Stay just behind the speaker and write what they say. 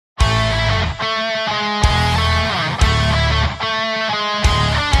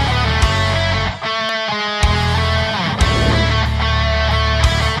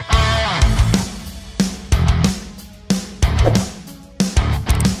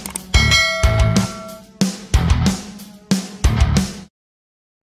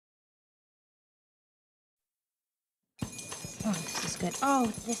good.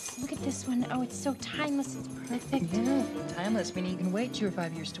 Oh, look at this one. Oh, it's so timeless. It's perfect. Yeah, timeless, meaning you can wait 2 or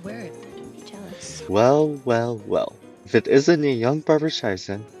 5 years to wear it. Don't be jealous. Well. If it isn't a young Barbara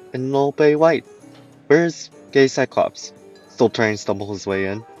Streisand in an old Bay White, where's gay Cyclops? Still trying to stumble his way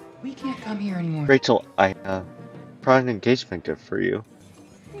in. We can't come here anymore. Rachel, I brought an engagement gift for you.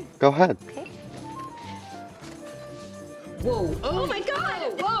 Go ahead. Okay. Whoa! Oh my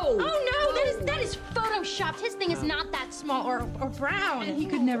God! Whoa! Oh no, that is photoshopped. His thing is not that small or brown. He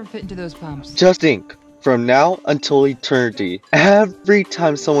could never fit into those pumps. Just think, from now until eternity, every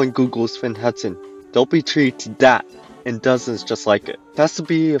time someone Googles Finn Hudson, they'll be treated to that, and dozens just like it. That's the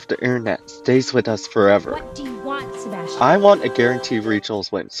beauty of the internet. Stays with us forever. What do you want, Sebastian? I want a guaranteed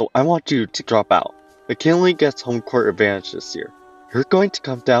regionals win, so I want you to drop out. McKinley gets home court advantage this year. You're going to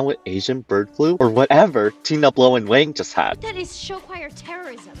come down with Asian bird flu or whatever Tina blowing-wang just had. That is show choir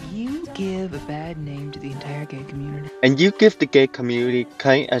terrorism. You give a bad name to the entire gay community. And you give the gay community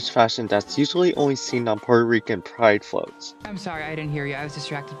cutting-edge fashion that's usually only seen on Puerto Rican pride floats. I'm sorry, I didn't hear you. I was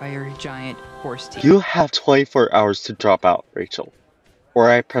distracted by your giant horse teeth. You have 24 hours to drop out, Rachel. Or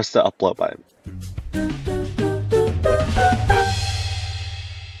I press the upload button.